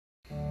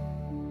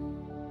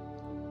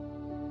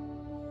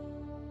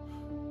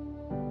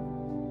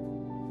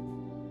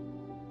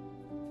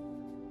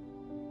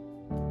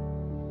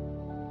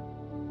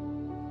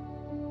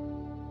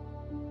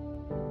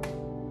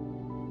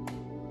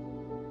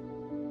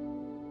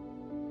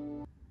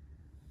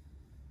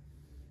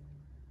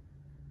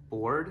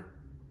bored,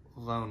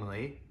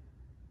 lonely,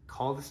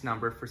 call this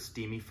number for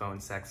steamy phone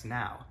sex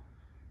now.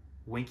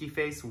 Winky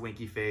face,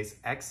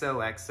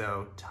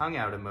 XOXO, tongue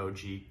out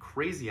emoji,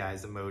 crazy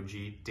eyes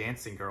emoji,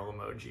 dancing girl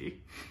emoji.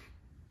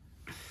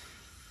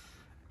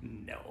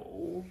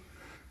 No.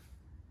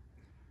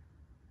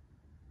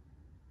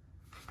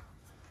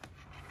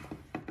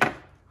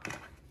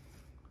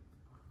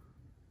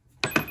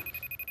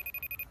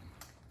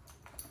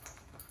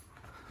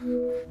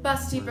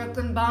 Busty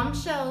Brooklyn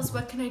bombshells,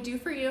 what can I do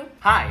for you?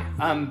 Hi,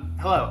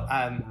 hello,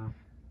 I'm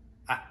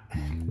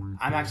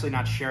actually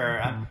not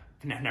sure. I've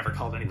never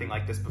called anything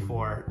like this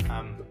before.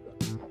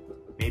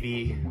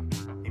 Maybe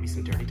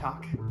some dirty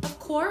talk? Of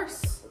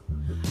course.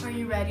 Are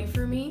you ready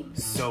for me?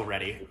 So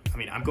ready. I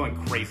mean, I'm going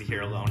crazy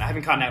here alone. I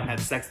haven't gone out and had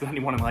sex with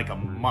anyone in like a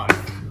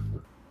month.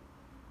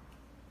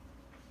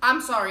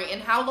 I'm sorry, in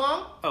how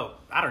long? Oh,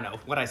 I don't know.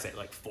 What'd I say,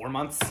 like 4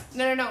 months?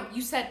 No,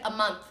 you said a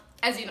month.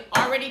 As in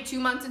already 2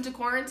 months into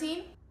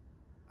quarantine?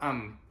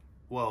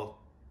 Well,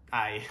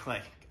 Oh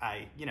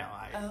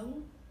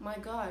my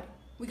God,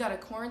 we got a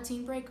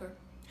quarantine breaker.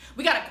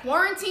 We got a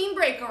quarantine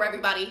breaker,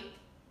 everybody.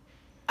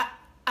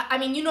 I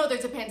mean, you know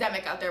there's a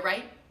pandemic out there,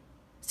 right?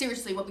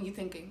 Seriously, what were you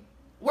thinking?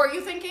 Were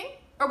you thinking?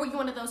 Or were you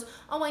one of those,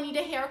 oh, I need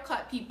a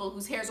haircut people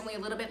whose hair's only a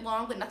little bit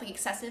long but nothing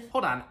excessive?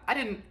 Hold on,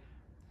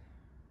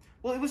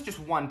 well, it was just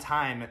one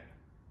time.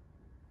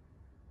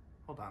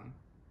 Hold on.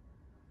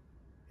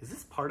 Is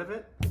this part of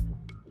it?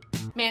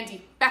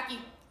 Mandy, Becky,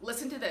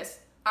 listen to this.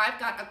 I've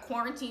got a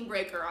quarantine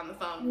breaker on the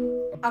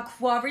phone. A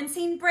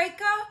quarantine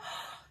breaker?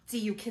 Do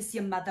you kiss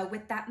your mother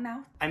with that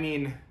mouth? I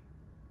mean,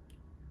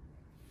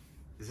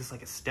 is this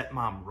like a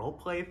stepmom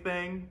roleplay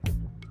thing?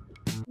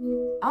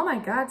 Oh my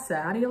God,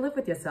 sir, how do you live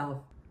with yourself?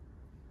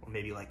 Or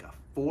maybe like a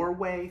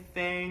 4-way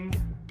thing?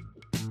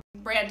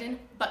 Brandon,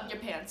 button your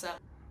pants up.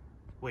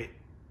 Wait,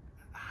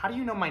 how do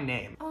you know my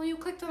name? Oh, you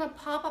clicked on a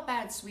pop-up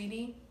ad,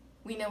 sweetie.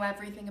 We know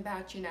everything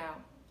about you now.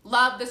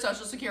 Love the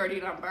social security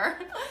number.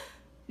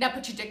 Now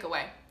put your dick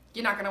away.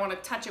 You're not gonna wanna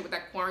touch it with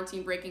that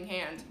quarantine breaking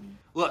hand.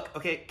 Look,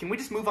 okay, can we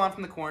just move on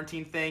from the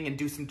quarantine thing and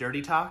do some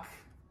dirty talk?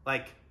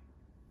 Like,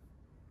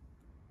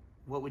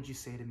 what would you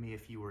say to me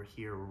if you were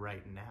here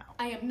right now?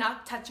 I am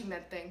not touching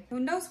that thing. Who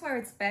knows where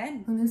it's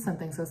been? Who knew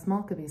something so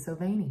small could be so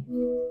veiny?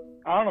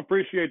 I don't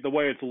appreciate the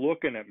way it's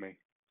looking at me.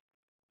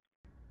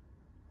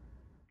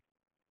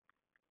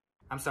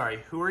 I'm sorry,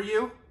 who are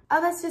you? Oh,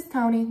 that's just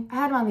Tony. I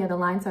had him on the other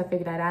line, so I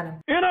figured I'd add him.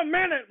 In a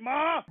minute,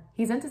 Ma!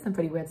 He's into some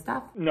pretty weird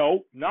stuff.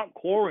 No, not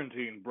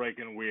quarantine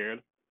breaking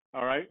weird.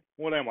 All right?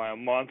 What am I, a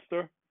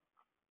monster?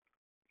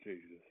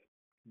 Jesus.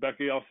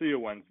 Becky, I'll see you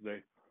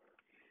Wednesday.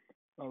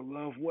 I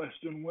love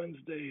Western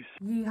Wednesdays.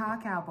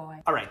 Yeehaw, cowboy.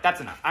 All right,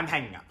 that's enough. I'm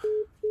hanging up.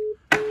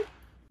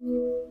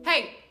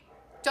 Hey,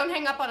 don't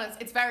hang up on us.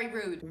 It's very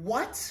rude.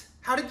 What?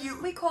 How did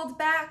you? We called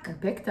back. I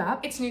picked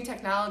up. It's new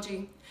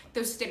technology.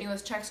 Those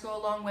stimulus checks go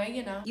a long way,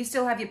 you know. You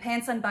still have your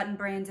pants unbuttoned,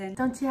 Brandon.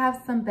 Don't you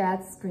have some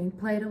bad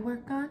screenplay to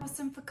work on? Or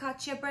some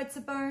focaccia bread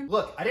to burn?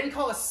 Look, I didn't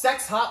call a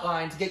sex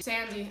hotline to get.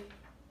 Sandy,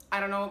 I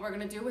don't know what we're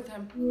gonna do with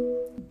him.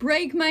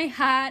 Break my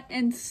hat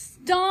and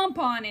stomp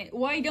on it.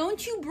 Why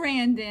don't you,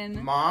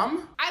 Brandon?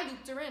 Mom? I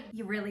looped her in.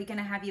 You really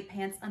gonna have your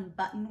pants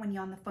unbuttoned when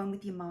you're on the phone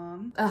with your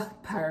mom? Ugh,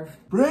 perv.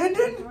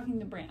 Brandon?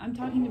 I'm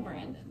talking to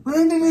Brandon.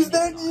 Brandon, is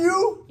that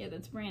you? Yeah,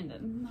 that's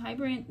Brandon. Hi,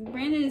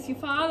 Brandon, it's your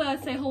father.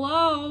 Say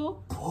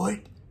hello.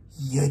 Put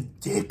your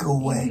dick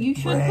away, You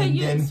should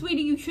Brandon.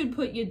 sweetie, you should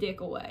put your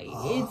dick away.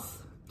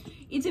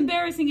 It's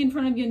embarrassing in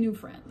front of your new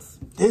friends.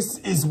 This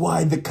is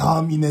why the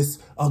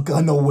communists are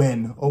gonna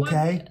win,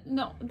 okay? What?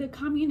 No, the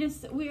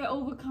communists, we're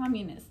over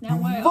communists. Now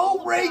we're Vote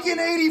over Reagan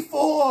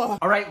 84!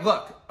 All right,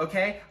 look,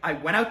 okay? I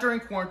went out during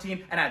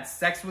quarantine and had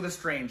sex with a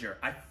stranger.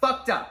 I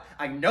fucked up.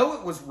 I know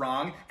it was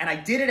wrong, and I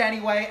did it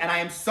anyway, and I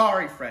am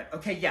sorry, Fred.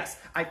 Okay, yes,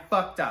 I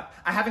fucked up.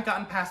 I haven't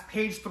gotten past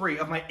page 3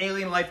 of my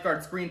Alien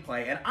Lifeguard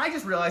screenplay, and I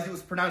just realized it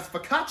was pronounced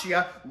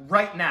focaccia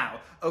right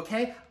now,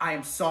 okay? I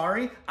am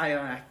sorry,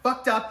 I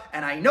fucked up,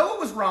 and I know it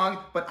was wrong,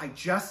 but I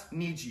just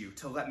need you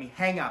to let me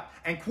hang up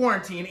and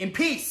quarantine in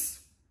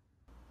peace.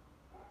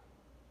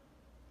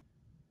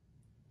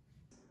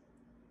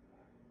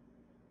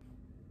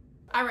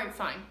 All right,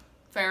 fine.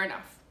 Fair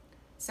enough.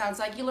 Sounds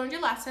like you learned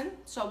your lesson,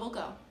 so we'll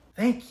go.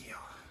 Thank you.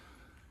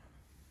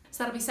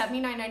 So that'll be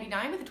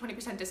 $79.99 with a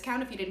 20%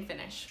 discount if you didn't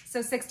finish.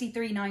 So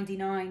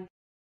 $63.99.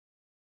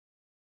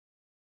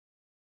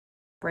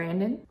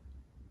 Brandon?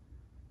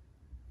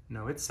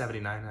 No, it's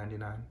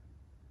 $79.99.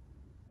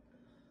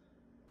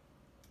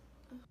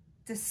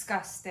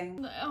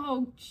 Disgusting.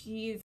 Oh, jeez.